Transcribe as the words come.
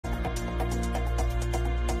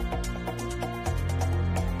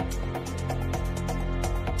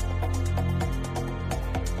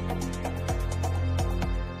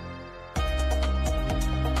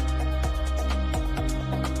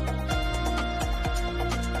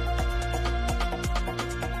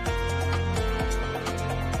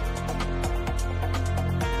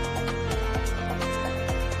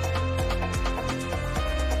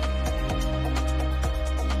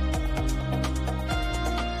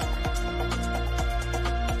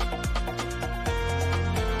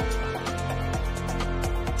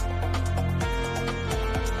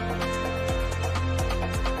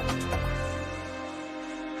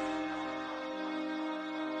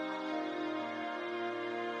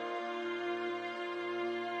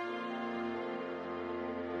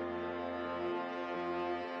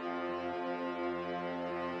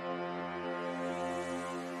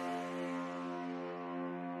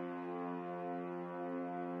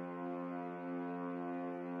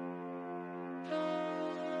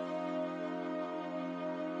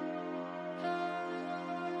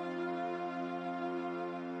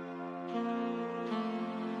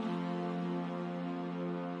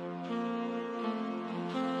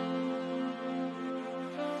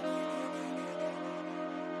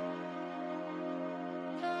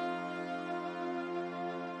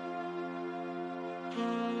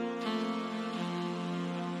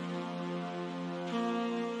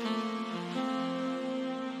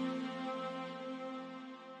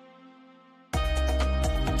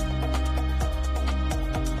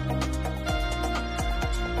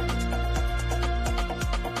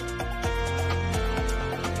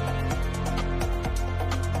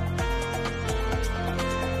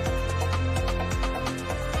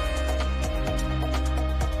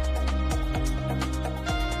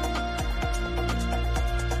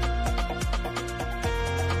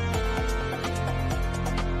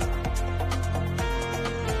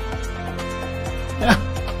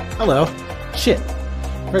Hello. Shit.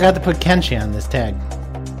 Forgot to put Kenshi on this tag.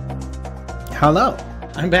 Hello.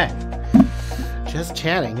 I'm back. Just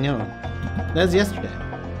chatting. No. That was yesterday.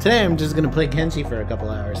 Today I'm just gonna play Kenshi for a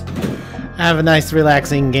couple hours. Have a nice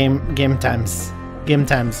relaxing game times. Game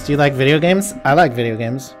times. Do you like video games? I like video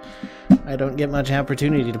games. I don't get much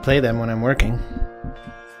opportunity to play them when I'm working.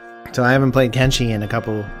 So I haven't played Kenshi in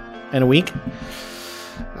a week.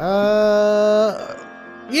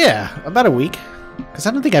 Yeah, about a week. Because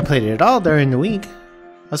I don't think I played it at all during the week.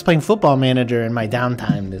 I was playing Football Manager in my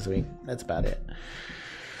downtime this week. That's about it.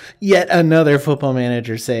 Yet another Football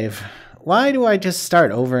Manager save. Why do I just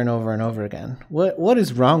start over and over and over again? What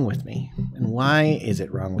is wrong with me? And why is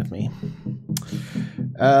it wrong with me?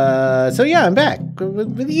 So yeah, I'm back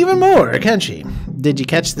with even more Kenshi. Did you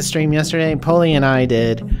catch the stream yesterday? Polly and I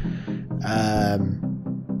did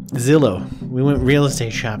Zillow. We went real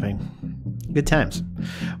estate shopping. Good times.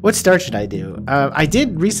 What start should I do? I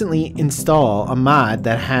did recently install a mod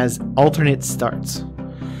that has alternate starts.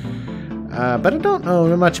 But I don't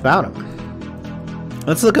know much about them.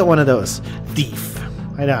 Let's look at one of those. Thief.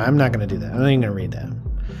 I know, I'm not going to do that. I'm not even going to read that.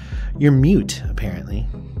 You're mute, apparently.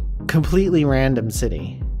 Completely random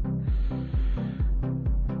city.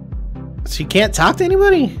 So you can't talk to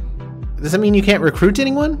anybody? Does that mean you can't recruit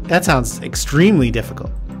anyone? That sounds extremely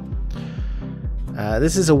difficult.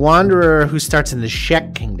 This is a wanderer who starts in the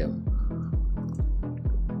Shek Kingdom.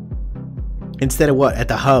 Instead of what? At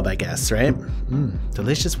the hub, I guess, right?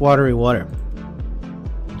 Delicious watery water.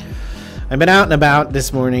 I've been out and about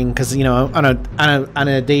this morning because, you know, on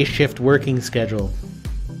a day shift working schedule.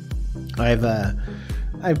 I've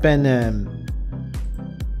been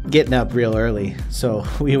getting up real early. So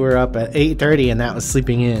we were up at 8:30 and that was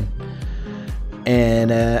sleeping in.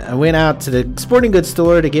 And I went out to the sporting goods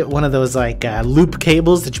store to get one of those like loop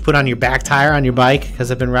cables that you put on your back tire on your bike because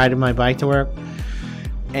I've been riding my bike to work.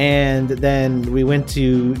 And then we went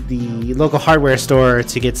to the local hardware store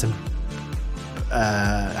to get some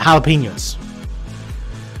jalapenos.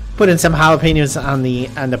 Put in some jalapenos on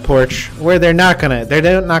the porch where they're not gonna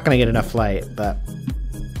get enough light, but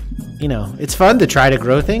you know, it's fun to try to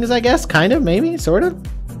grow things, I guess, kind of, maybe, sort of.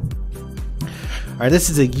 Alright, this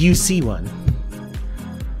is a UC one.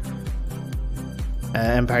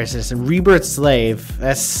 Empire Citizen. Rebirth Slave.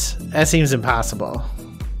 That seems impossible.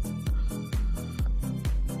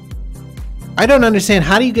 I don't understand.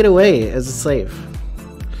 How do you get away as a slave?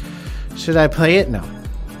 Should I play it? No.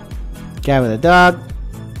 Guy with a dog.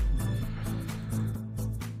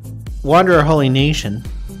 Wanderer Holy Nation.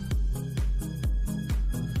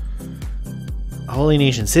 Holy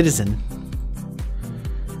Nation Citizen.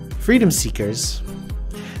 Freedom Seekers.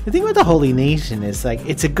 The thing with the Holy Nation is, like,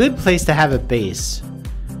 it's a good place to have a base.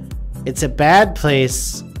 It's a bad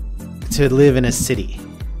place to live in a city.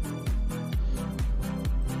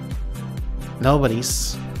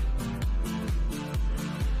 Nobody's.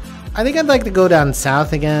 I think I'd like to go down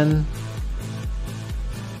south again.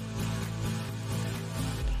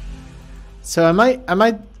 So I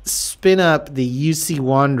might spin up the UC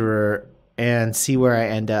Wanderer and see where I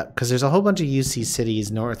end up, because there's a whole bunch of UC cities,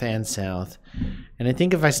 north and south. And I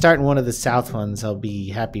think if I start in one of the south ones, I'll be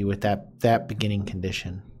happy with that beginning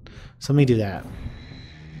condition. So let me do that.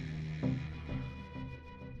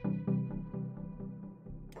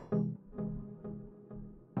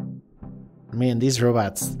 Man, these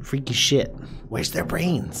robots, freaky shit. Where's their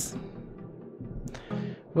brains?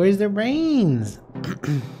 Where's their brains?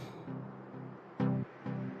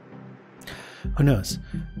 Who knows?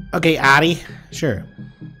 Okay, Adi. Sure.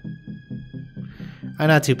 I'm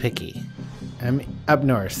not too picky. I'm up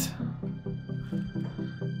north.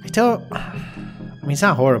 I mean, it's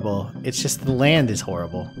not horrible. It's just the land is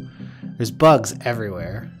horrible. There's bugs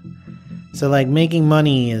everywhere. So, like, making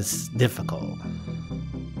money is difficult.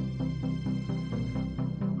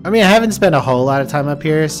 I mean, I haven't spent a whole lot of time up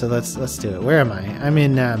here, so let's do it. Where am I? I'm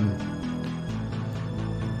in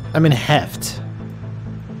Heft.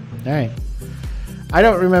 Alright. I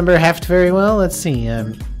don't remember Heft very well. Let's see.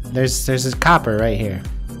 There's this copper right here.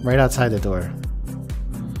 Right outside the door.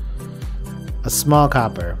 A small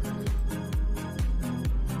copper.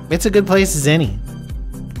 It's a good place as any.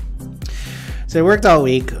 So I worked all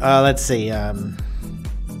week. Let's see. You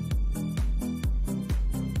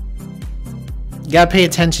gotta pay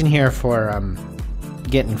attention here for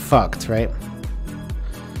getting fucked, right?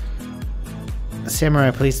 The samurai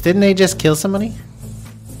police. Didn't they just kill somebody?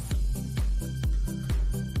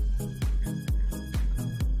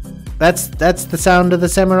 That's the sound of the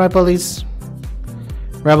samurai police.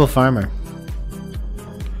 Rebel farmer.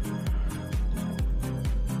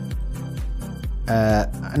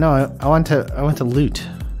 No, I want to loot.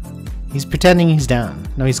 He's pretending he's down.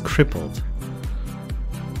 No, he's crippled.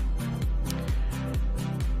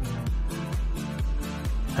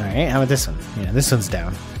 Alright, how about this one? Yeah, this one's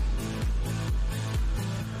down.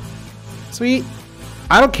 Sweet.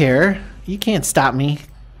 I don't care. You can't stop me.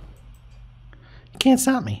 You can't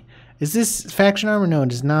stop me. Is this faction armor? No,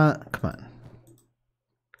 it is not. Come on.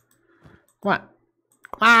 Come on.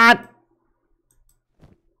 Come on.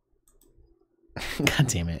 God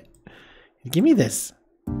damn it. Give me this.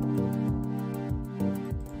 I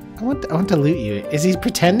want to loot you. Is he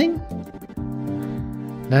pretending?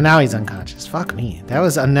 No, now he's unconscious. Fuck me. That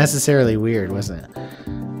was unnecessarily weird, wasn't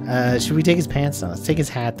it? Should we take his pants now? Let's take his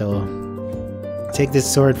hat, though. Take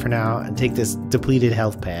this sword for now, and take this depleted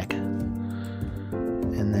health pack.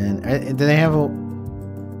 And then... do they have a...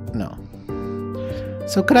 No.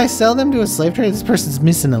 So could I sell them to a slave trader? This person's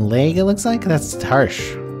missing a leg, it looks like? That's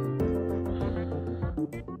harsh.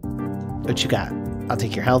 What you got? I'll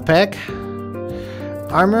take your health pack.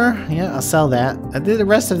 Armor? Yeah, I'll sell that. The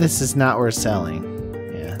rest of this is not worth selling.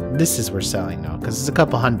 Yeah, this is worth selling, though, because it's a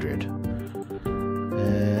couple hundred.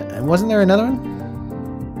 And wasn't there another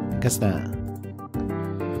one? I guess not.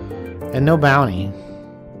 And no bounty.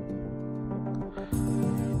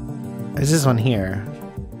 There's this one here.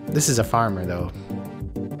 This is a farmer, though.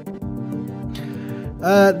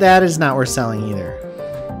 That is not worth selling either.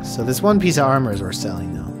 So this one piece of armor is worth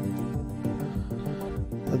selling, though.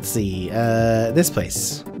 Let's see. This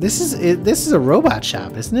place. This is a robot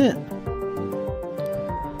shop, isn't it?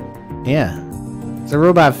 Yeah. It's a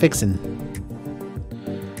robot fixin'.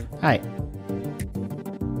 Hi.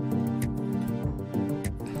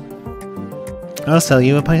 I'll sell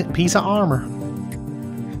you a piece of armor.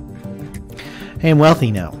 Hey, I'm wealthy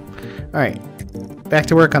now. Alright. Back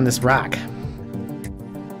to work on this rock.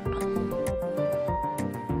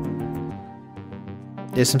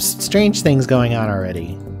 There's some strange things going on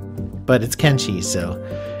already. But it's Kenshi, so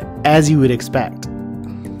as you would expect.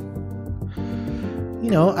 You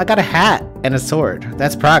know, I got a hat and a sword.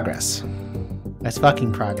 That's progress. That's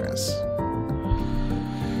fucking progress.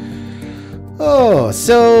 Oh,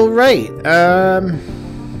 so right.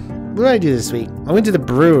 What did I do this week? I went to the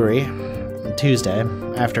brewery on Tuesday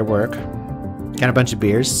after work. Got a bunch of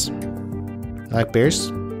beers. I like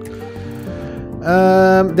beers.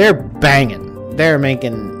 They're banging. They're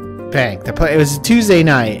making bank. It was a Tuesday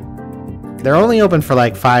night. They're only open for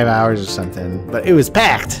like 5 hours or something, but it was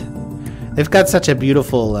packed. They've got such a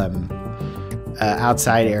beautiful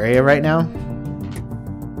outside area right now.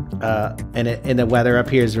 And the weather up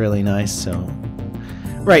here is really nice, so...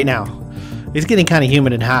 Right now. It's getting kind of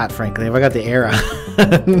humid and hot, frankly. If I got the air on.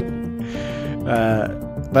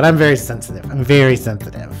 But I'm very sensitive. I'm very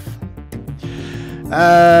sensitive.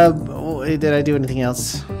 Did I do anything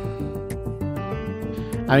else?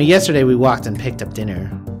 I mean, yesterday we walked and picked up dinner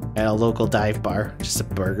at a local dive bar. Just some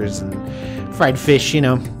burgers and fried fish, you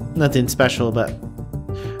know. Nothing special, but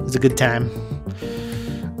it was a good time.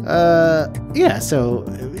 Yeah, so,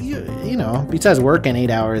 you know, besides working 8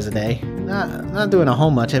 hours a day, not doing a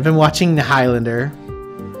whole much. I've been watching The Highlander.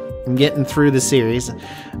 I'm getting through the series.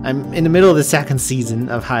 I'm in the middle of the second season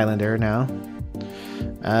of Highlander now.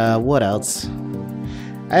 What else?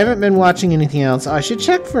 I haven't been watching anything else. I should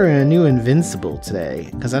check for a new Invincible today,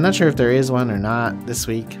 because I'm not sure if there is one or not this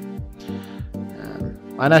week.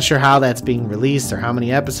 I'm not sure how that's being released or how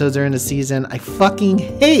many episodes are in the season. I fucking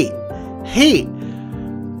hate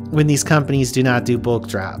when these companies do not do bulk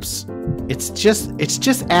drops. It's just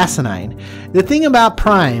asinine. The thing about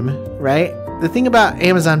Prime, right? The thing about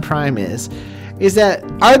Amazon Prime is that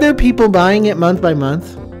are there people buying it month by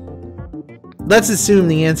month? Let's assume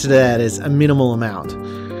the answer to that is a minimal amount.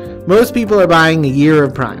 Most people are buying a year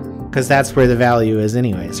of Prime because that's where the value is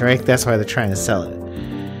anyways, right? That's why they're trying to sell it.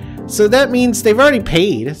 So that means they've already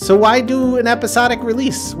paid. So why do an episodic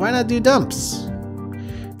release? Why not do dumps?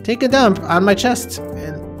 Take a dump on my chest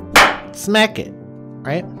and smack it,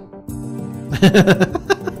 right?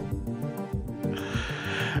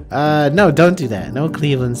 No, don't do that. No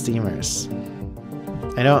Cleveland Steamers.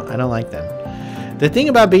 I don't like them. The thing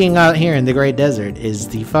about being out here in the Great Desert is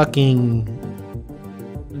the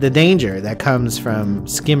danger that comes from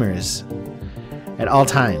skimmers at all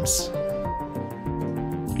times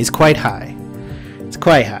is quite high. It's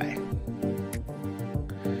quite high.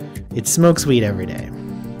 It smokes weed every day.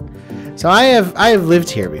 So I have lived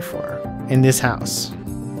here before in this house.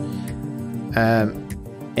 And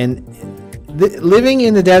living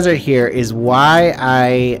in the desert here is why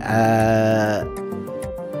I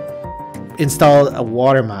installed a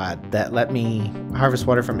water mod that let me harvest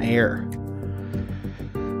water from air.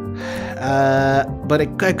 But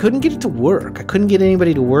I couldn't get it to work. I couldn't get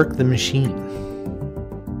anybody to work the machine.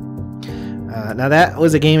 Now that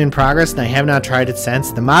was a game in progress, and I have not tried it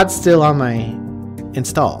since. The mod's still on my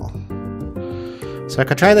install, so I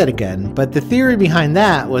could try that again. But the theory behind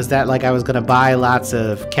that was that like I was gonna buy lots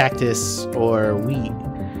of cactus or wheat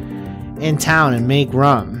in town and make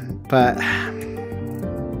rum, but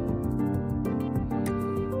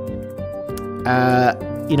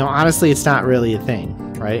you know, honestly, it's not really a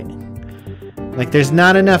thing, right? Like, there's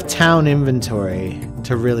not enough town inventory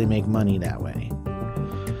to really make money that way.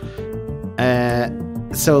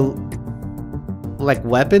 So, like,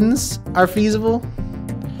 weapons are feasible.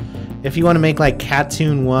 If you want to make, like,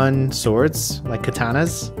 Katoon 1 swords, like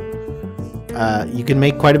katanas, you can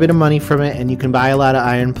make quite a bit of money from it, and you can buy a lot of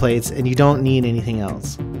iron plates, and you don't need anything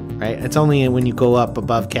else, right? It's only when you go up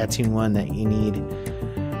above Katoon 1 that you need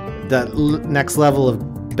the next level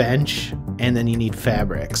of bench, and then you need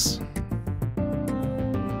fabrics.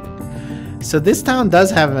 So this town does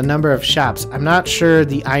have a number of shops. I'm not sure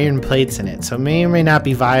the iron plates in it, so it may or may not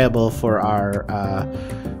be viable for our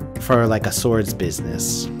for like a swords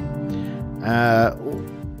business. Are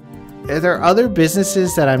there other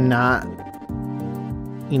businesses that I'm not,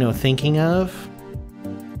 you know, thinking of?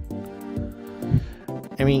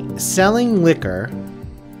 I mean, selling liquor,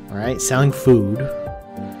 right? Selling food,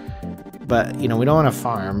 but you know, we don't want to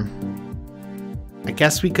farm. I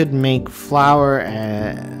guess we could make flour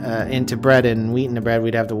into bread and wheat into bread.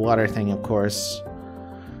 We'd have the water thing, of course.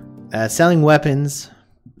 Selling weapons,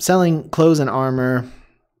 selling clothes and armor.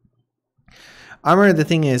 Armor, the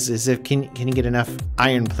thing is if can you get enough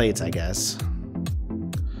iron plates, I guess.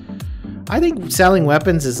 I think selling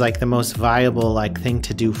weapons is like the most viable like thing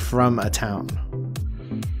to do from a town.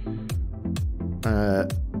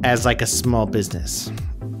 As like a small business.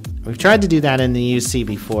 We've tried to do that in the UC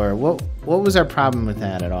before. What was our problem with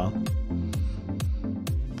that at all?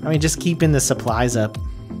 I mean, just keeping the supplies up.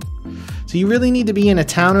 So you really need to be in a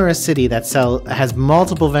town or a city that has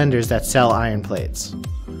multiple vendors that sell iron plates.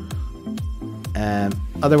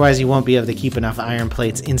 Otherwise, you won't be able to keep enough iron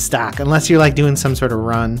plates in stock unless you're like doing some sort of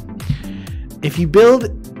run. If you build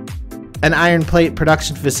an iron plate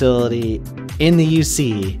production facility in the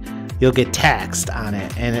UC, you'll get taxed on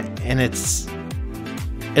it, and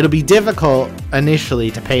it'll be difficult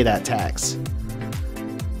initially to pay that tax.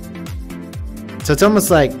 So it's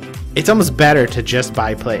almost better to just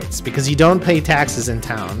buy plates because you don't pay taxes in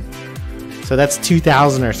town. So that's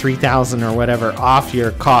 2,000 or 3,000 or whatever off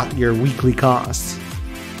your weekly costs.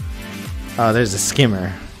 Oh, there's a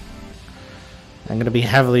skimmer. I'm gonna be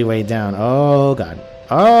heavily weighed down. Oh god.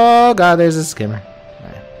 Oh god, there's a skimmer.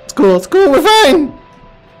 Right. It's cool. It's cool. We're fine.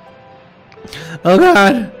 Oh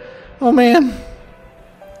god. Oh man.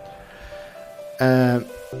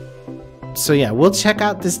 So yeah, we'll check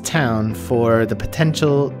out this town for the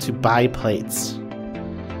potential to buy plates.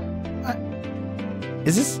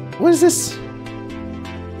 What is this?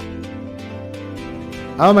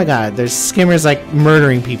 Oh my god, there's skimmers like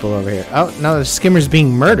murdering people over here. Oh no, there's skimmers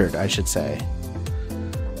being murdered, I should say.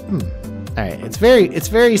 Alright, it's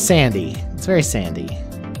very sandy. It's very sandy.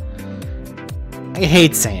 I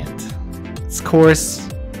hate sand. It's coarse.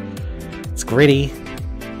 It's gritty.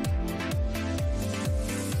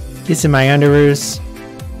 This in my underoos.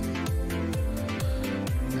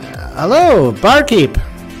 Hello, barkeep.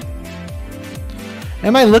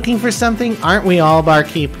 Am I looking for something? Aren't we all,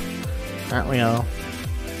 barkeep? Aren't we all?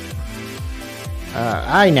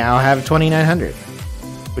 I now have 2,900,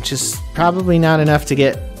 which is probably not enough to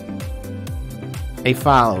get a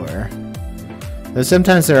follower. Though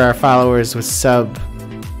sometimes there are followers with sub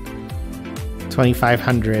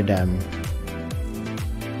 2,500.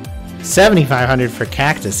 7,500 for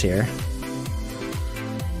cactus here.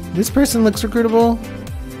 This person looks recruitable.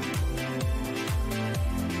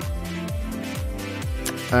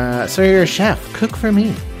 So you're a chef. Cook for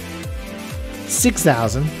me.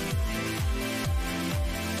 6,000.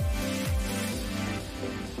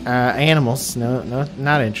 Animals. No,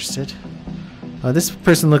 not interested. Oh, this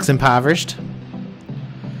person looks impoverished.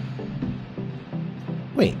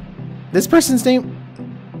 Wait. This person's name...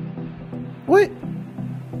 What?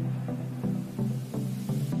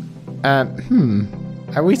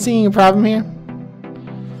 Are we seeing a problem here?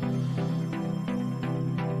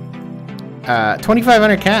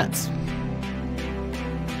 2,500 cats.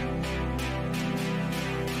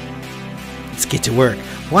 Let's get to work.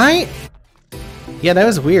 Why? Yeah, that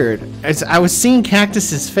was weird. I was seeing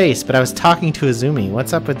Cactus's face, but I was talking to Azumi.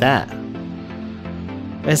 What's up with that?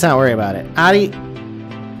 Let's not worry about it. Adi.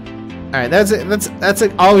 Alright, that's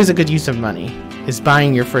always a good use of money, is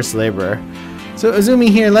buying your first laborer. So Azumi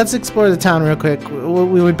here, let's explore the town real quick.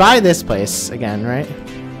 We would buy this place again, right?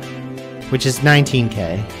 Which is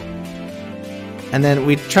 19k. And then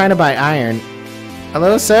we try to buy iron.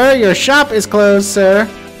 Hello, sir? Your shop is closed, sir.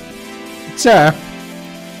 Sir.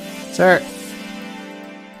 Sir.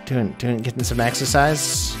 Getting some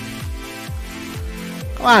exercise.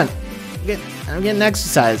 Come on. I'm getting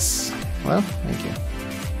exercise. Well, thank you.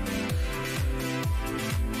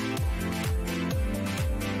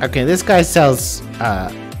 Okay, this guy sells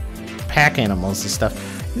pack animals and stuff.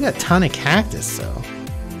 He's got a ton of cactus, though.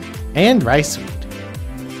 And rice wheat.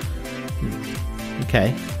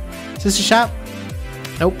 Okay. Is this a shop?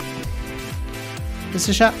 Nope. Is this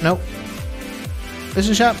a shop? Nope. Is this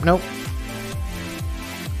a shop? Nope.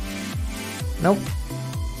 Nope.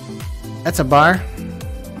 That's a bar.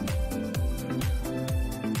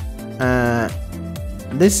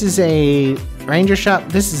 This is a ranger shop.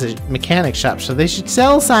 This is a mechanic shop, so they should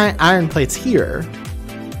sell iron plates here.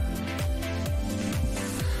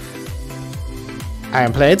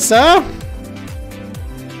 Iron plates, sir?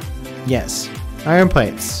 Yes. Iron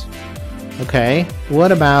plates. Okay.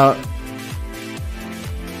 What about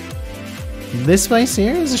this place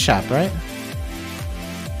here? Is a shop, right?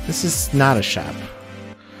 This is not a shop.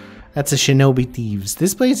 That's a Shinobi Thieves.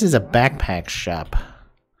 This place is a backpack shop.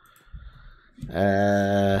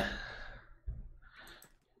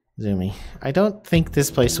 Zoomy. I don't think this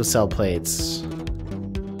place will sell plates.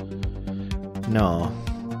 No.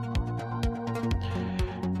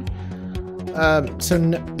 So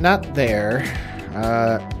not there.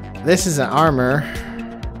 This is an armor,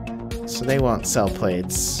 so they won't sell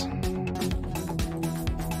plates.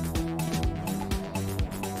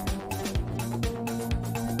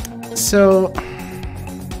 So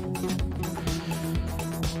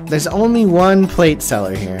there's only one plate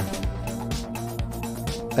seller here.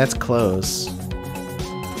 That's close.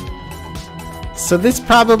 So this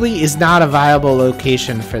probably is not a viable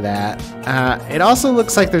location for that. It also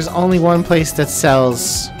looks like there's only one place that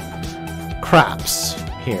sells crops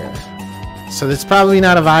here. So it's probably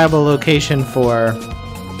not a viable location for...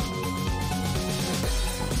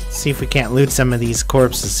 Let's see if we can't loot some of these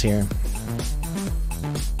corpses here.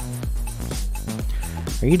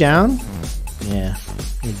 Are you down? Yeah,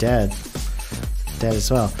 you're dead. Dead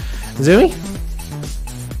as well. Zooey?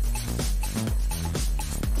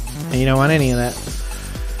 You don't want any of that.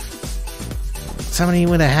 Somebody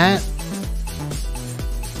with a hat?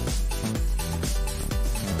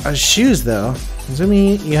 Shoes, though.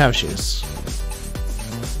 Zoomy, you have shoes.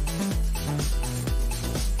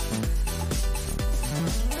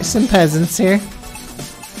 There's some peasants here.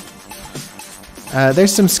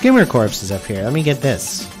 There's some skimmer corpses up here. Let me get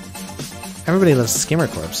this. Everybody loves skimmer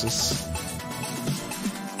corpses.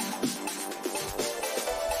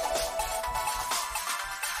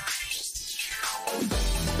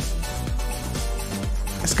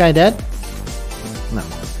 This guy dead? No.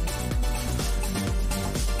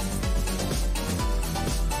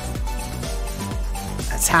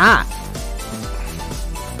 That's hot.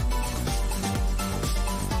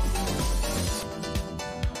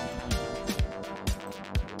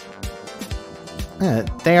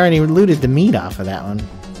 They already looted the meat off of that one.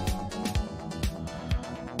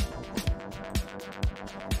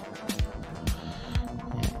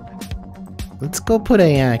 Let's go put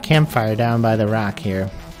a campfire down by the rock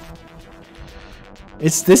here.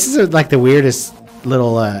 This is like the weirdest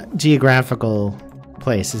little geographical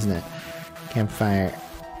place, isn't it? Campfire.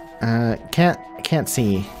 Can't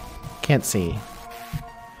see. Can't see.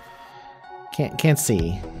 Can't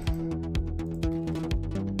see.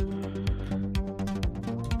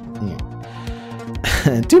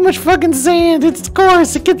 Yeah. Too much fucking sand. It's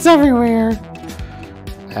coarse. It gets everywhere.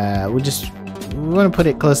 We want to put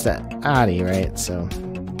it close to Adi, right? So,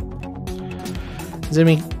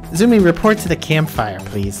 Zoomy, report to the campfire,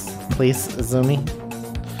 please. Please, Zoomy.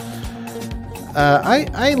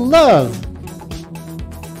 I love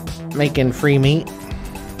making free meat.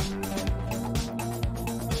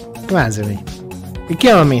 Come on, Zoomy. You're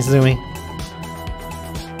killing me, Zoomy.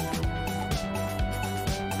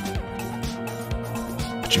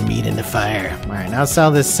 Put your meat in the fire. All right, now sell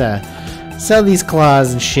this. Sell these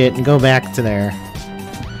claws and shit and go back to their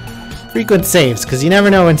frequent saves, because you never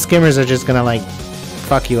know when skimmers are just gonna, like,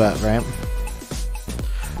 fuck you up, right?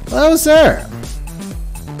 Hello, sir!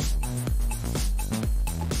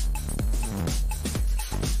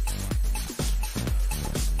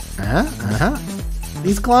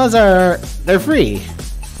 These claws they're free.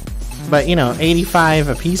 But, you know, 85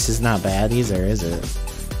 a piece is not bad either, is it?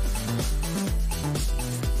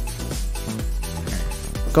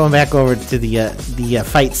 Going back over to the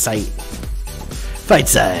fight site. Fight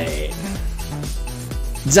site.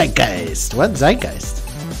 Zeitgeist. What? Zeitgeist?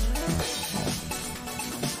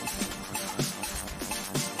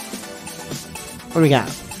 What do we got?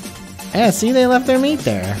 Yeah, see, they left their meat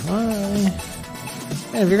there. Well, man,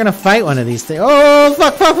 if you're gonna fight one of these things, oh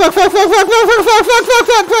fuck! Run!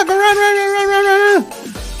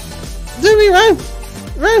 Zoomy,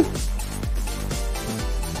 run!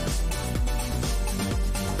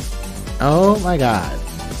 Oh my god!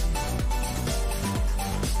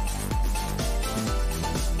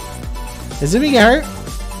 Is Zoomy get hurt?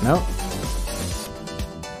 Nope.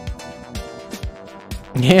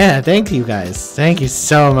 Yeah, thank you guys. Thank you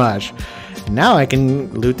so much. Now I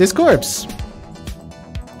can loot this corpse.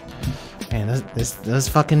 Man, those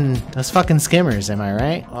fucking skimmers, am I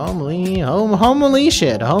right? Homely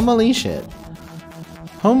shit. Your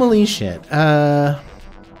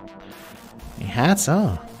hat's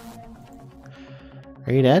on.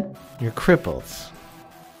 Are you dead? You're crippled.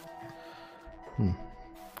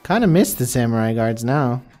 Kinda miss the samurai guards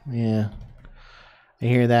now. Yeah. I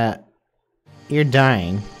hear that. You're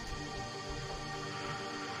dying.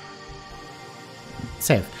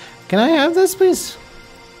 Save. Can I have this, please?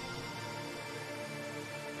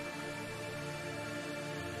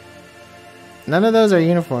 None of those are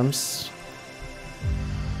uniforms.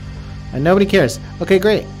 And nobody cares. Okay,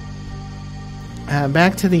 great.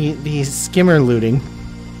 Back to the skimmer looting.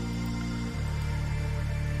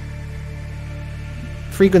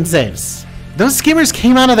 Frequent saves. Those skimmers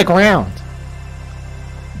came out of the ground.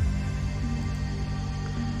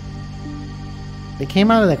 They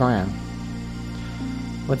came out of the ground.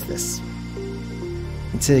 What's this?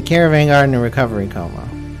 It's a caravan garden and recovery coma.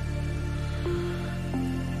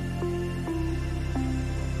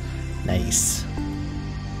 Nice.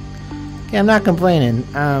 Okay, I'm not complaining.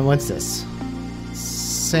 What's this?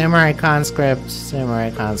 Samurai conscript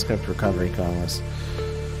recovery comas.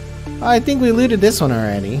 Oh, I think we looted this one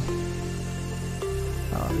already.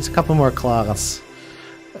 Oh, there's a couple more clogs.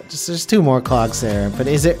 There's 2 more clogs there, but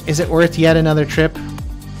is it worth yet another trip?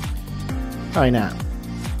 Probably not.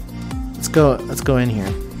 Let's go in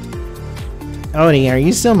here. Odie, are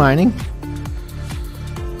you still mining?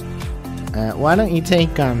 Why don't you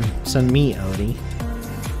take some meat, Odie?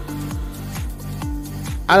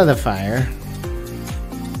 Out of the fire.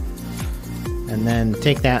 And then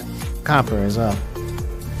take that copper as well.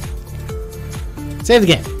 Save the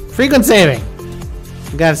game. Frequent saving.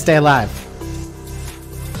 We gotta stay alive.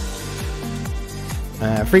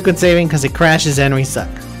 Frequent saving because it crashes and we suck.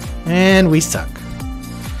 And we suck.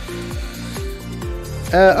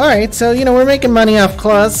 Alright, so, you know, we're making money off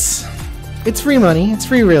claws. It's free money. It's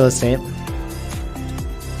free real estate.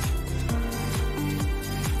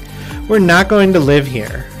 We're not going to live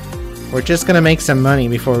here. We're just going to make some money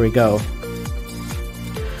before we go.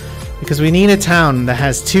 Because we need a town that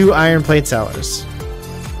has 2 iron plate sellers.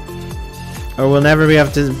 Or we'll never be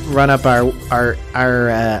able to run up our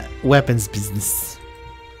weapons business.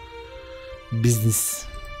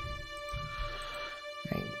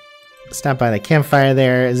 Right. Stop by the campfire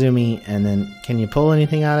there, Izumi, and then can you pull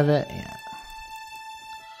anything out of it? Yeah.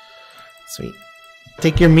 Sweet.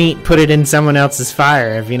 Take your meat, put it in someone else's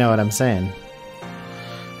fire, if you know what I'm saying. You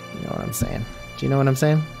know what I'm saying? Do you know what I'm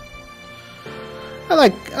saying? I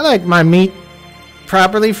like my meat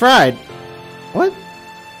properly fried. What?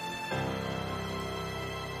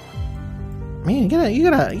 Man,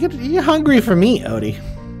 you're hungry for meat, Odie.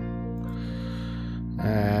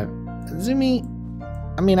 Zumi,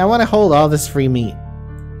 I mean, I want to hold all this free meat.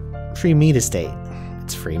 Free meat estate.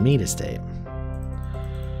 It's free meat estate.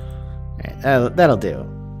 Alright, that'll do.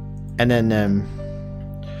 And then,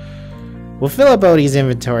 we'll fill up Odie's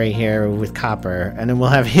inventory here with copper, and then we'll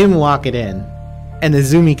have him walk it in. And the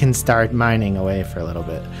Zumi can start mining away for a little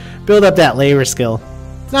bit. Build up that labor skill.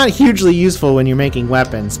 It's not hugely useful when you're making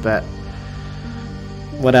weapons, but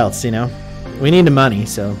what else, you know? We need the money,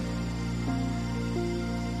 so.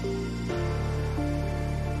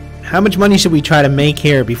 How much money should we try to make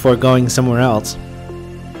here before going somewhere else?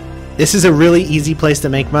 This is a really easy place to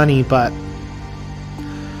make money, but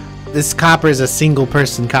this copper is a single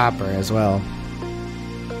person copper as well.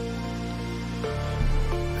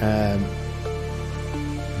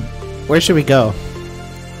 Where should we go?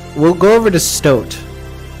 We'll go over to Stoat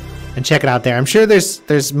and check it out there. I'm sure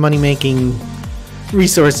there's money making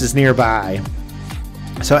resources nearby.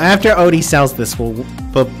 So after Odie sells this,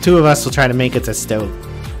 the 2 of us will try to make it to Stoat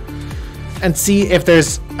and see if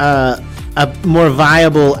there's a more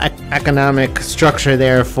viable economic structure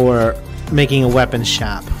there for making a weapons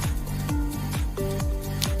shop.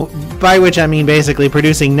 By which I mean basically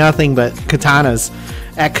producing nothing but katanas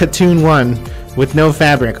at Katoon 1 with no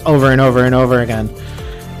fabric over and over and over again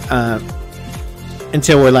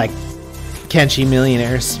until we're like Kenshi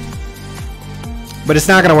millionaires. But it's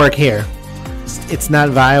not gonna work here. it's not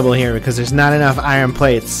viable here because there's not enough iron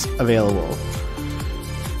plates available.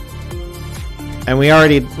 And we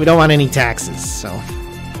don't want any taxes, so.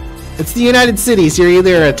 It's the United States. You're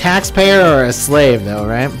either a taxpayer or a slave, though,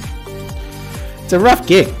 right? It's a rough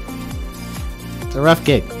gig. It's a rough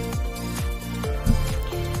gig.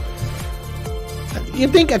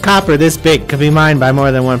 You'd think a copper this big could be mined by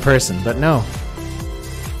more than one person, but no.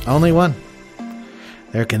 Only one.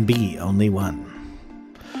 There can be only one.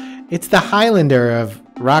 It's the Highlander of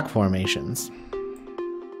rock formations.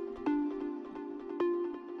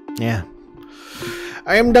 Yeah.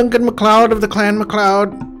 I am Duncan MacLeod of the Clan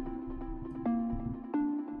MacLeod.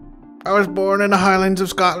 I was born in the Highlands of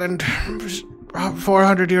Scotland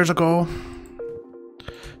 400 years ago.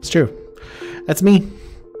 It's true. That's me.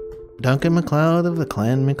 Duncan MacLeod of the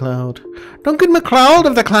Clan MacLeod. Duncan MacLeod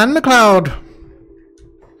of the Clan MacLeod.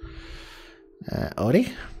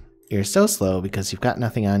 Odie? You're so slow because you've got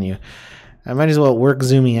nothing on you. I might as well work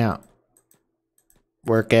zooming out.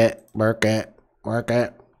 Work it, work it, work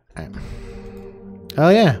it. Oh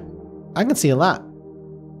yeah, I can see a lot.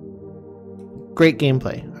 Great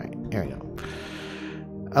gameplay. All right, here we go.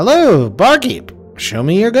 Hello, barkeep. Show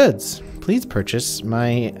me your goods. Please purchase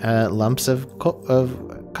my lumps of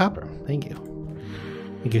copper. Thank you.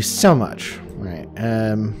 Thank you so much. All right.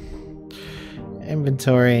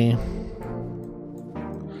 Inventory.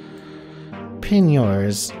 Pin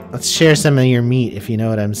yours. Let's share some of your meat if you know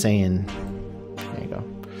what I'm saying. There you go.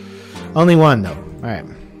 Only one though. All right.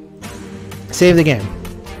 Save the game.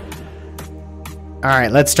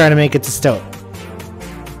 Alright, let's try to make it to Stoke.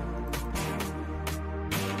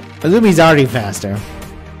 Azumi's already faster.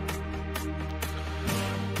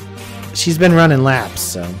 She's been running laps,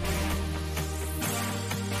 so.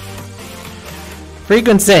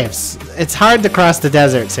 Frequent saves. It's hard to cross the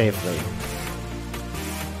desert safely.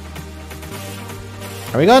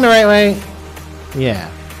 Are we going the right way?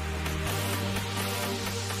 Yeah.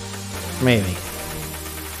 Maybe.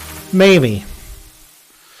 Maybe.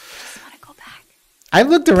 Just want to go back. I've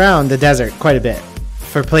looked around the desert quite a bit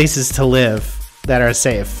for places to live that are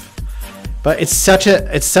safe, but it's such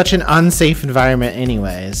an unsafe environment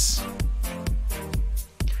anyways.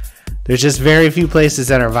 There's just very few places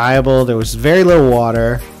that are viable. There was very little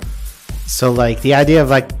water, so like the idea of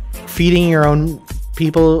like feeding your own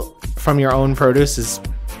people from your own produce is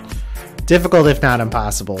difficult, if not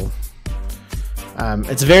impossible.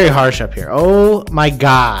 It's very harsh up here. Oh my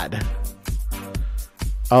god.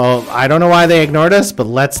 Oh, I don't know why they ignored us, but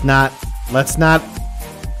let's not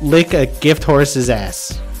lick a gift horse's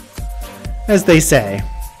ass, as they say.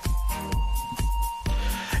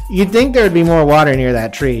 You'd think there would be more water near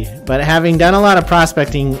that tree, but having done a lot of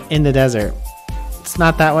prospecting in the desert, it's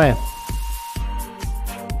not that way.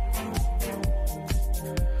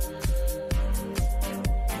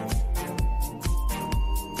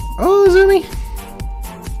 Oh, Zumi.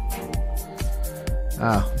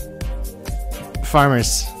 Oh.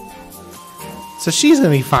 Farmers. So she's gonna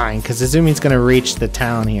be fine, because Azumi's gonna reach the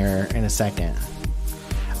town here in a second.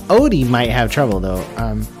 Odie might have trouble, though.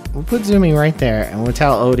 We'll put Zumi right there, and we'll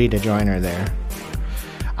tell Odie to join her there.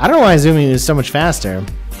 I don't know why Zumi is so much faster.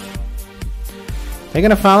 They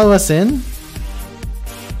gonna follow us in?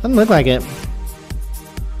 Doesn't look like it.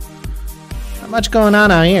 Not much going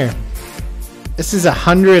on out here. This is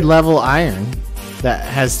 100 level iron that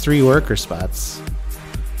has 3 worker spots.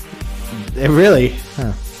 It really,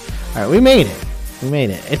 huh. Alright, we made it. We made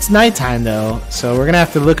it. It's nighttime though, so we're gonna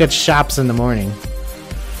have to look at shops in the morning.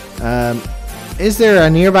 Is there a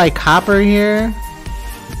nearby copper here?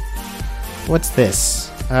 What's this?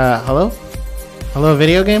 Hello? Hello,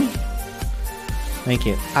 video game? Thank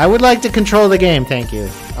you. I would like to control the game, thank you.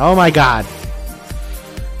 Oh my god.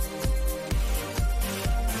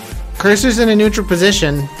 Cursor's in a neutral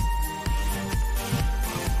position.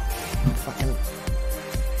 Fucking.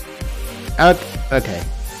 Okay.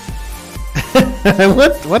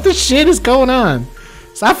 What the shit is going on?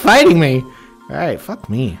 Stop fighting me. Alright, fuck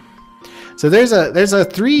me. So there's a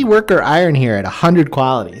 3 worker iron here at 100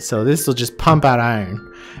 quality. So this will just pump out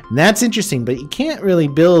iron. And that's interesting, but you can't really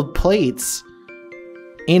build plates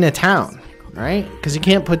in a town, right? Because you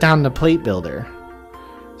can't put down the plate builder.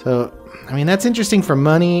 So, I mean, that's interesting for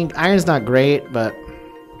money. Iron's not great, but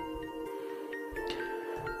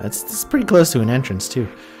it's pretty close to an entrance too.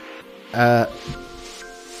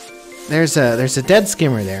 There's a dead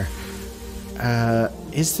skimmer there.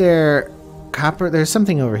 Is there copper? There's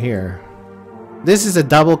something over here. This is a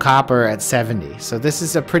double copper at 70, so this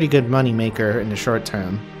is a pretty good money maker in the short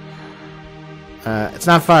term. It's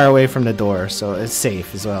not far away from the door, so it's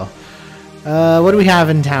safe as well. What do we have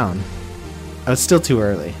in town? Oh, it's still too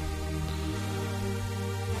early.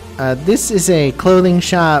 This is a clothing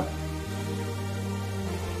shop.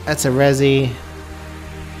 That's a resi.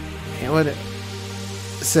 Yeah, what?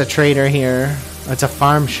 It's a trader here. Oh, it's a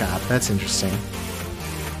farm shop. That's interesting.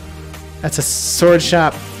 That's a sword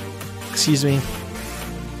shop. Excuse me.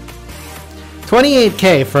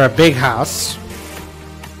 28K for a big house.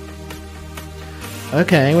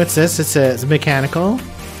 Okay, what's this? It's a mechanical.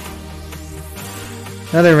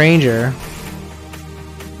 Another ranger.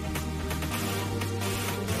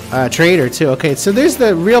 Trader too. Okay, so there's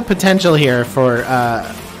the real potential here for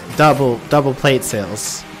double plate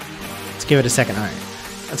sales. Let's give it a second. All right,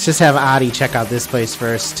 let's just have Adi check out this place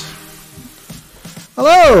first.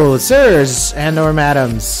 Hello, sirs and/or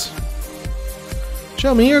madams.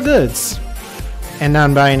 Show me your goods. And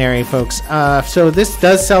non-binary folks. So this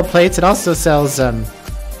does sell plates. It also sells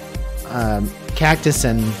cactus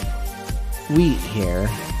and wheat here.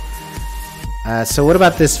 So what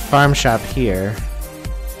about this farm shop here?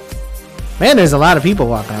 Man, there's a lot of people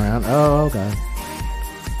walking around. Oh, god.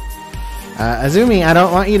 Azumi, I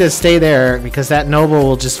don't want you to stay there because that noble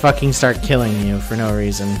will just fucking start killing you for no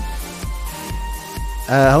reason.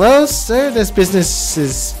 Hello, sir? This business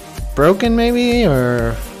is broken, maybe?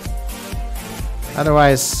 Or...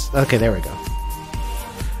 otherwise... okay, there we go.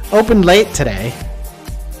 Opened late today.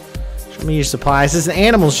 Show me your supplies. This is an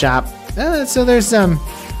animal shop. So there's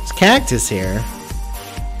cactus here.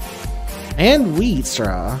 And wheat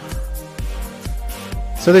straw.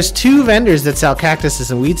 So there's 2 vendors that sell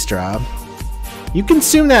cactuses and wheat straw. You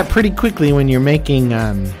consume that pretty quickly when you're making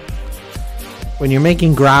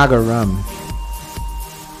grog or rum.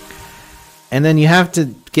 And then you have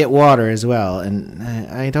to get water as well. And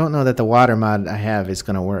I don't know that the water mod I have is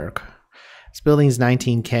going to work. This building's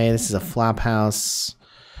 19K. This is a flop house.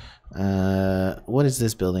 What is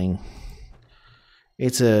this building?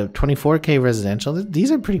 It's a 24K residential.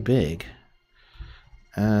 These are pretty big.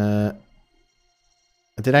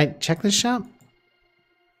 Did I check this shop?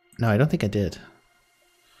 No, I don't think I did.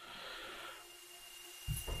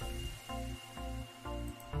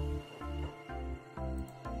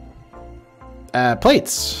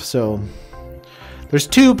 Plates. So there's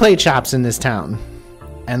 2 plate shops in this town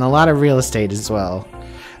and a lot of real estate as well.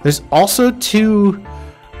 There's also 2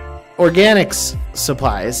 organics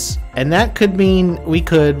supplies, and that could mean we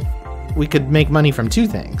could make money from 2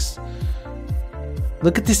 things.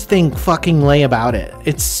 Look at this thing fucking lay about it.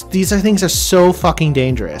 These things are so fucking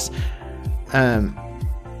dangerous.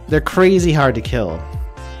 They're crazy hard to kill.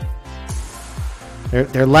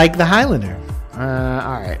 They're like the Highlander.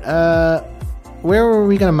 Alright. Where were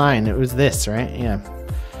we gonna mine? It was this, right? Yeah.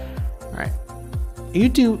 Alright. You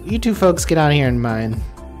two folks get out of here and mine.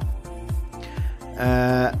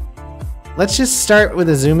 Let's just start with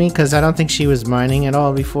Azumi, because I don't think she was mining at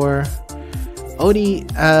all before. Odie,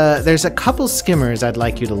 there's a couple skimmers I'd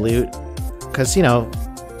like you to loot, because, you know,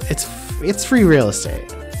 it's free real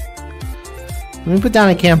estate. Let me put down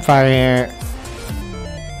a campfire here,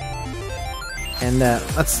 and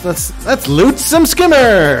let's loot some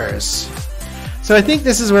skimmers. So I think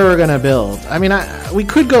this is where we're gonna build. I mean, we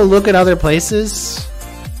could go look at other places.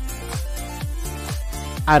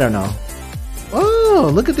 I don't know. Oh,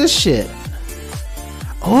 look at this shit.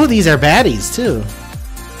 Oh, these are baddies too.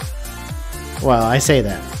 Well, I say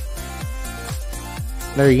that.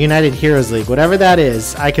 They're United Heroes League. Whatever that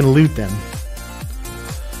is, I can loot them.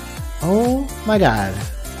 Oh my god.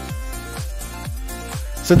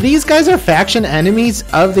 So these guys are faction enemies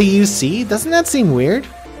of the UC? Doesn't that seem weird?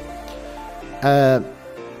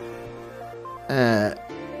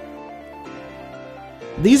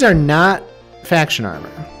 These are not faction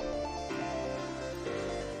armor.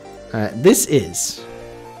 This is.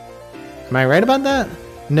 Am I right about that?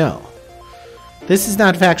 No. This is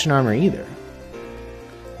not faction armor either.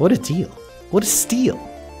 What a deal. What a steal.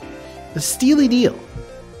 A steely deal.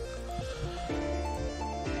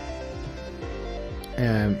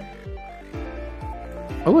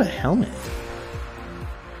 Oh, a helmet.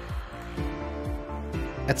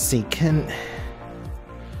 Let's see, I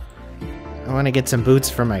want to get some boots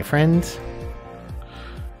for my friend.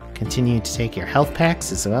 Continue to take your health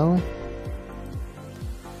packs as well.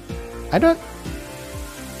 I don't...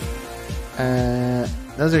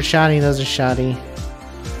 those are shoddy, those are shoddy.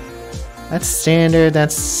 That's standard,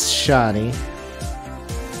 that's shoddy.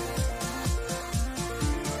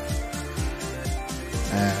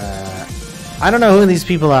 I don't know who these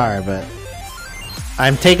people are, but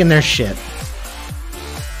I'm taking their shit.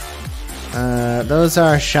 Those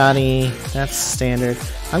are shoddy. That's standard.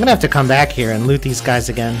 I'm gonna have to come back here and loot these guys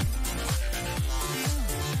again.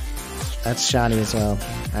 That's shoddy as well.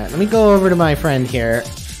 Alright, let me go over to my friend here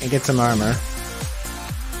and get some armor.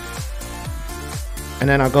 And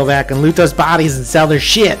then I'll go back and loot those bodies and sell their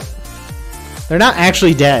shit. They're not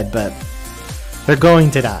actually dead, but they're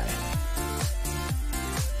going to die.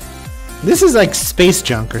 This is like space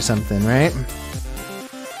junk or something, right?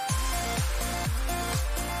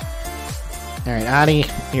 Alright, Adi,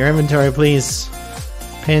 your inventory, please.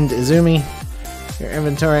 Pinned Izumi, your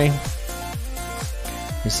inventory.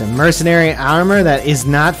 There's some mercenary armor that is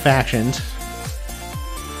not factioned.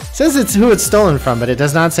 It says it's who it's stolen from, but it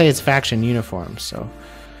does not say it's faction uniforms, so,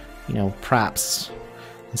 you know, props.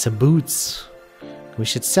 And some boots. We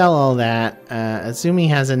should sell all that. Izumi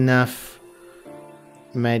has enough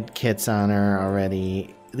med kits on her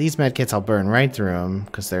already. These med kits I'll burn right through them,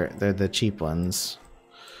 because they're the cheap ones.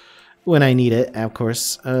 When I need it, of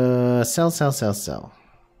course. Sell.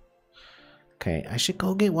 Okay, I should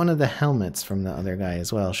go get one of the helmets from the other guy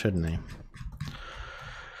as well, shouldn't I?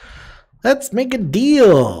 Let's make a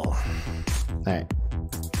deal! Alright.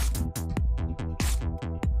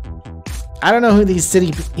 I don't know who these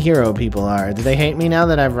city hero people are. Do they hate me now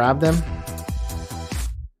that I've robbed them?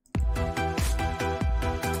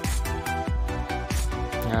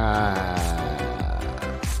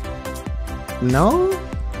 No?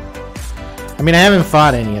 I mean, I haven't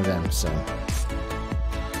fought any of them, so...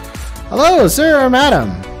 Hello, sir or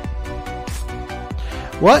madam?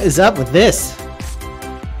 What is up with this?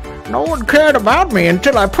 No one cared about me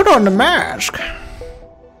until I put on the mask.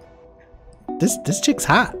 This chick's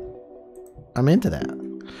hot. I'm into that.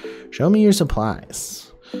 Show me your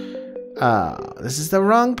supplies. This is the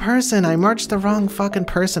wrong person. I marched the wrong fucking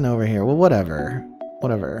person over here. Well, whatever.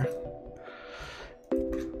 Whatever.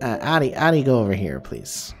 Adi, go over here,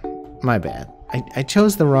 please. My bad. I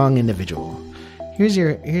chose the wrong individual. Here's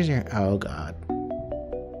your, oh god.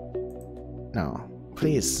 No.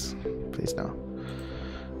 Please. Please no.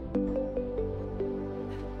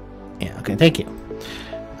 Yeah, okay, thank you.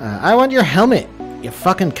 I want your helmet, you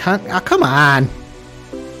fucking cunt. Oh, come on.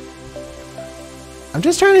 I'm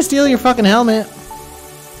just trying to steal your fucking helmet.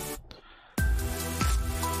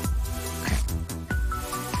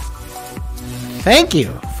 Thank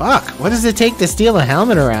you. Fuck. What does it take to steal a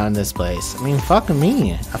helmet around this place? I mean, fuck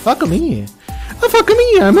me. Fuck me. Fuck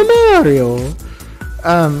me. I'm a Mario.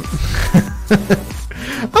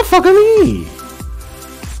 Fuck me.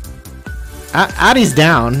 Adi's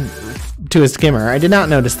down to a skimmer. I did not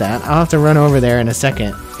notice that. I'll have to run over there in a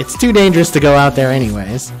second. It's too dangerous to go out there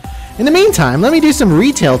anyways. In the meantime, let me do some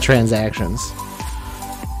retail transactions.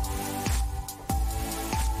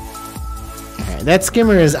 Alright, that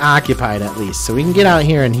skimmer is occupied at least, so we can get out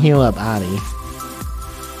here and heal up Adi.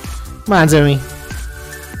 Come on, Zumi.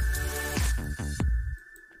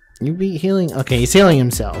 You be healing? Okay, he's healing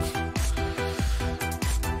himself.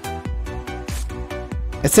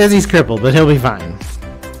 It says he's crippled, but he'll be fine.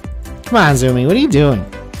 Come on, Zumi, what are you doing?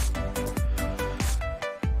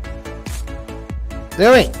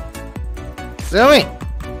 Zumi! Zumi!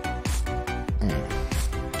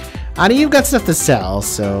 Adi, you've got stuff to sell,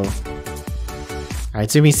 so... Alright,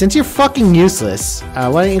 Zumi, since you're fucking useless,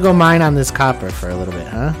 why don't you go mine on this copper for a little bit,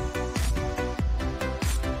 huh?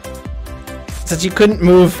 Since you couldn't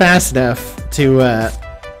move fast enough to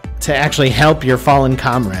actually help your fallen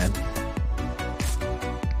comrade.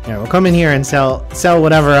 Yeah, we'll come in here and sell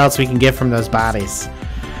whatever else we can get from those bodies.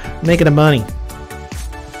 Make it a money.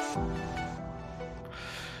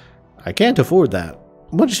 I can't afford that.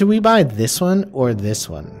 What should we buy? This one or this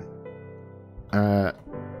one?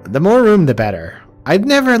 The more room, the better. I've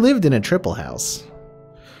never lived in a triple house.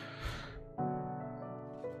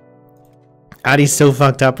 Adi's so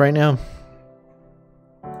fucked up right now.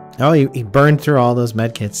 Oh, he burned through all those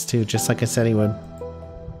medkits too, just like I said he would.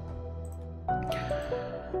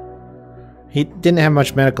 He didn't have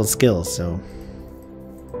much medical skills, so...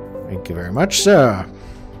 Thank you very much, sir.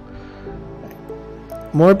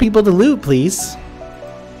 More people to loot, please.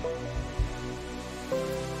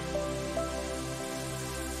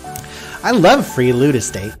 I love free loot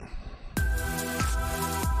estate.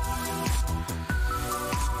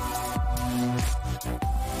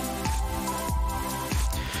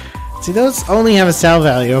 See, those only have a sell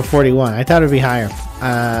value of 41. I thought it would be higher.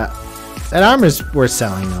 That armor's worth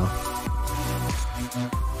selling, though.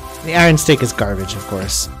 The iron stick is garbage, of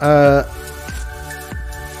course.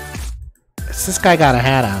 This guy got a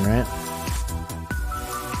hat on, right?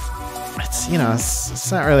 It's, you know,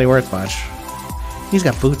 it's not really worth much. He's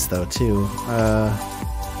got boots, though, too.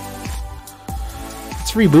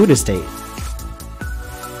 Let's reboot estate.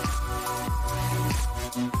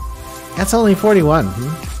 That's only 41.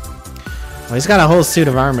 Well, he's got a whole suit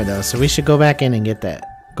of armor, though, so we should go back in and get that.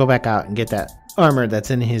 Go back out and get that armor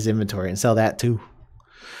that's in his inventory and sell that, too.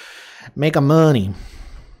 Make a money.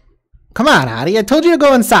 Come on, Hottie. I told you to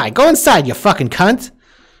go inside. Go inside, you fucking cunt.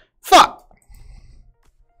 Fuck.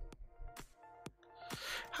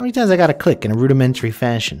 How many times I gotta click in a rudimentary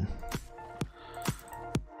fashion?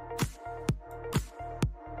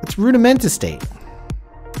 It's rudiment state.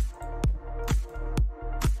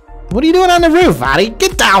 What are you doing on the roof, Hottie?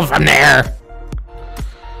 Get down from there!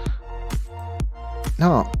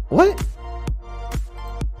 No, what?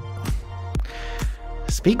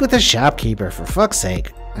 Speak with the shopkeeper, for fuck's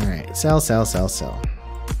sake. Alright, sell.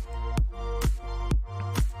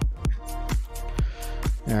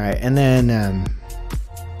 Alright, and then,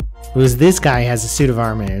 who's this guy has a suit of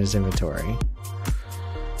armor in his inventory.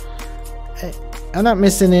 I'm not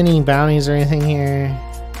missing any bounties or anything here.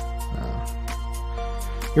 Oh.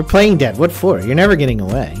 You're playing dead. What for? You're never getting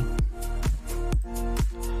away.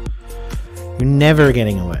 You're never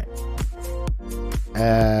getting away.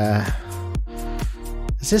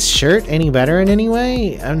 Is this shirt any better in any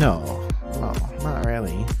way? Oh, no. No, not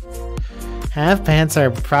really. Half pants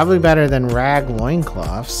are probably better than rag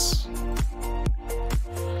loincloths.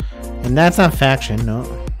 And that's not faction, no.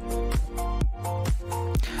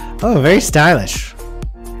 Oh, very stylish.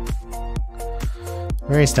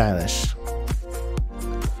 Very stylish.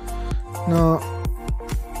 No.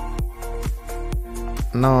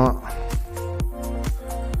 No.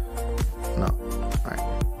 No. Alright.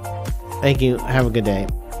 Thank you. Have a good day.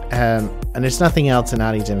 And there's nothing else in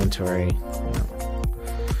Adi's inventory.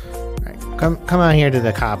 Alright. Come on here to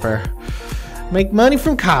the copper. Make money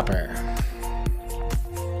from copper.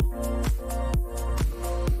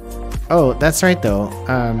 Oh, that's right though.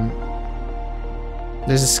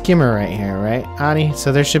 There's a skimmer right here, right, Adi?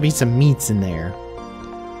 So there should be some meats in there.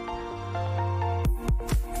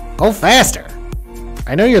 Go faster!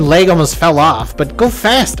 I know your leg almost fell off, but go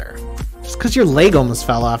faster! Just because your leg almost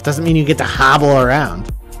fell off doesn't mean you get to hobble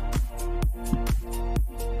around.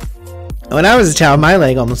 When I was a child, my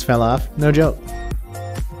leg almost fell off. No joke.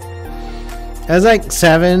 I was like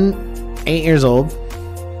 7, 8 years old.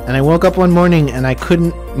 And I woke up one morning and I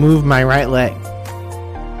couldn't move my right leg.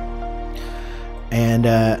 And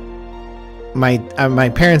my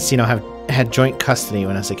parents, you know, had joint custody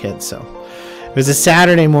when I was a kid. So it was a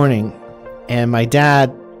Saturday morning and my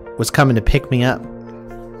dad was coming to pick me up.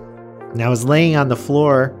 And I was laying on the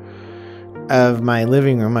floor of my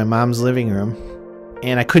living room, my mom's living room,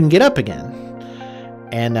 and I couldn't get up again.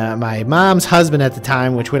 And my mom's husband at the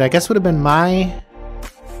time, which I guess would have been my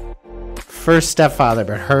first stepfather,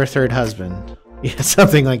 but her third husband. Yeah,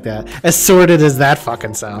 something like that. As sordid as that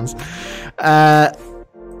fucking sounds.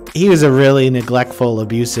 He was a really neglectful,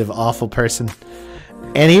 abusive, awful person.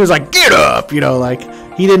 And he was like, get up! You know, like,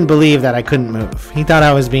 he didn't believe that I couldn't move. He thought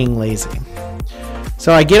I was being lazy.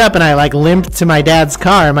 So I get up and I, like, limp to my dad's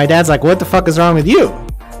car. And my dad's like, what the fuck is wrong with you?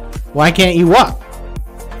 Why can't you walk?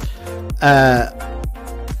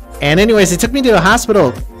 And anyways, they took me to a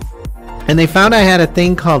hospital. And they found I had a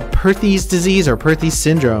thing called Perthes disease or Perthes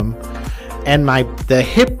syndrome. And the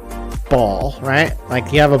hip ball, right?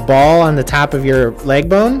 Like you have a ball on the top of your leg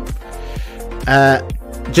bone.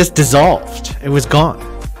 Just dissolved. It was gone.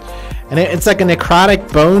 And it's like a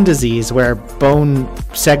necrotic bone disease where bone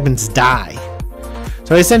segments die.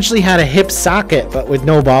 So I essentially had a hip socket but with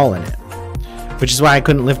no ball in it. Which is why I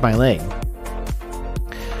couldn't lift my leg.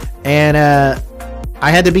 And I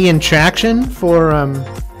had to be in traction for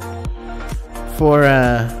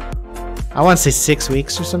I want to say 6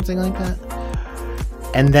 weeks or something like that.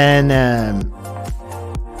 And then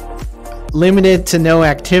limited to no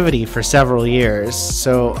activity for several years.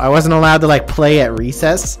 So I wasn't allowed to like play at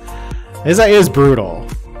recess. It was brutal.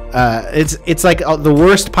 It's like the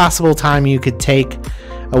worst possible time you could take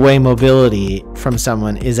away mobility from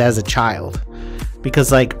someone is as a child.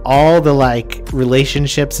 Because like all the like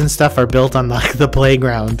relationships and stuff are built on like the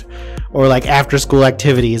playground or like after school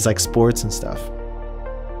activities like sports and stuff.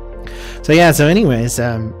 So yeah, so anyways,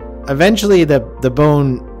 eventually the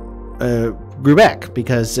bone grew back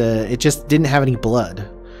because it just didn't have any blood,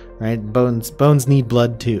 right? Bones need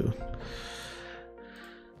blood too.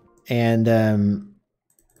 And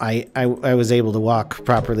I was able to walk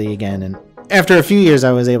properly again, and after a few years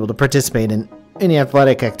I was able to participate in any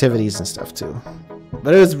athletic activities and stuff too.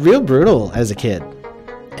 But it was real brutal as a kid.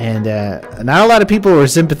 And not a lot of people were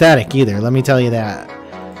sympathetic either, let me tell you that.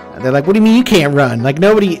 They're like, what do you mean you can't run? Like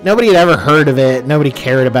nobody had ever heard of it. Nobody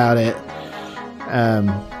cared about it.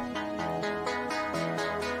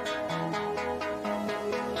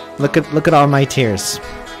 Look at all my tears.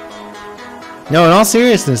 No, in all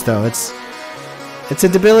seriousness though, it's a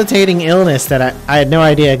debilitating illness that I had no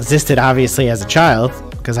idea existed obviously as a child,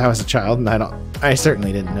 because I was a child and I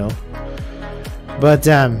certainly didn't know. But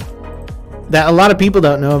that a lot of people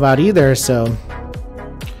don't know about either, so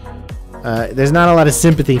there's not a lot of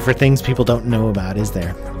sympathy for things people don't know about, is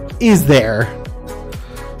there? Is there?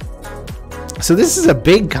 So this is a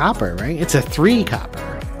big copper, right? It's a 3 copper.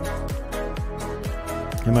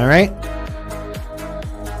 Am I right?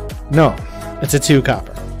 No, it's a 2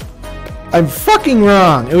 copper. I'm fucking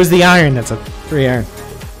wrong. It was the iron that's a 3 iron.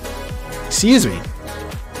 Excuse me.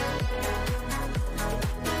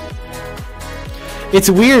 It's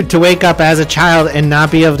weird to wake up as a child and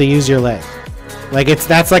not be able to use your leg. Like,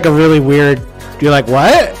 that's like a really weird... You're like,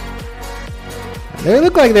 what? They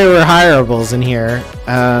look like there were hireables in here.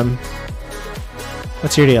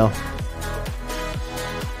 What's your deal?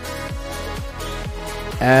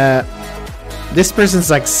 This person's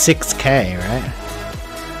like 6K, right?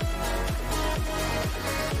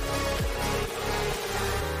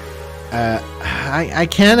 I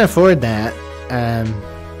can't afford that.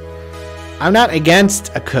 I'm not against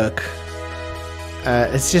a cook.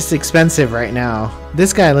 It's just expensive right now.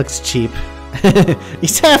 This guy looks cheap.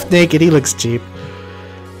 He's half naked. He looks cheap.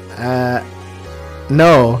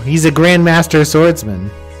 No, he's a grandmaster swordsman.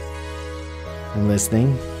 I'm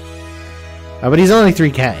listening. But he's only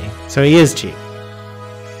 3K, so he is cheap.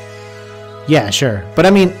 Yeah, sure. But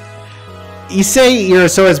I mean, you say you're a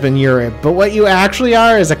swordsman, but what you actually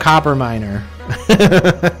are is a copper miner.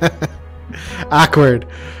 Awkward.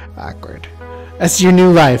 Awkward. That's your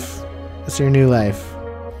new life. That's your new life.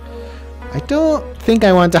 I don't think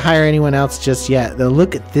I want to hire anyone else just yet, though.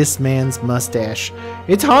 Look at this man's mustache.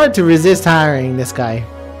 It's hard to resist hiring this guy.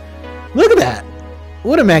 Look at that.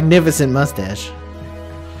 What a magnificent mustache.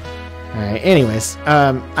 Alright, anyways,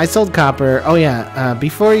 I sold copper. Oh yeah,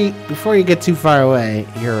 before you get too far away,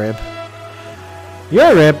 your rib.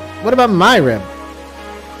 Your rib? What about my rib?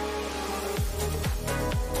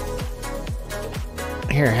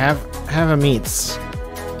 Here, have a meats.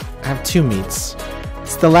 Have 2 meats.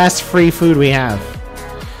 It's the last free food we have.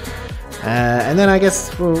 And then I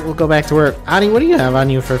guess we'll go back to work. Ani, what do you have on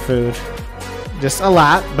you for food? Just a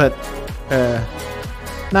lot, but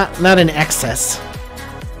not in excess.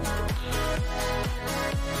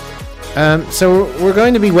 So we're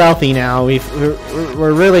going to be wealthy now.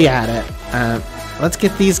 We're really at it. Let's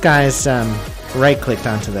get these guys right-clicked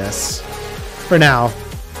onto this for now,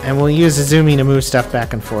 and we'll use Izumi to move stuff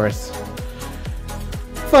back and forth.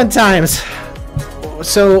 Fun times.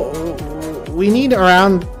 So we need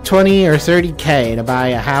around 20 or 30K to buy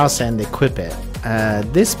a house and equip it.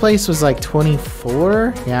 This place was like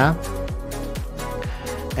 24, yeah.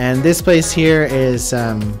 And this place here is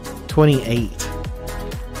 28.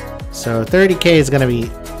 So 30K is going to be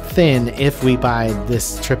thin if we buy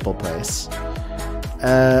this triple place.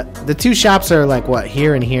 The 2 shops are like, what,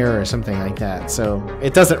 here and here or something like that. So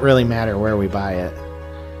it doesn't really matter where we buy it.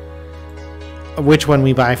 Which one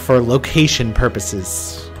we buy for location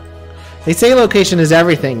purposes. They say location is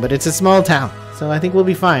everything, but it's a small town. So I think we'll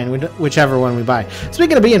be fine with whichever one we buy.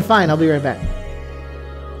 Speaking of being fine, I'll be right back.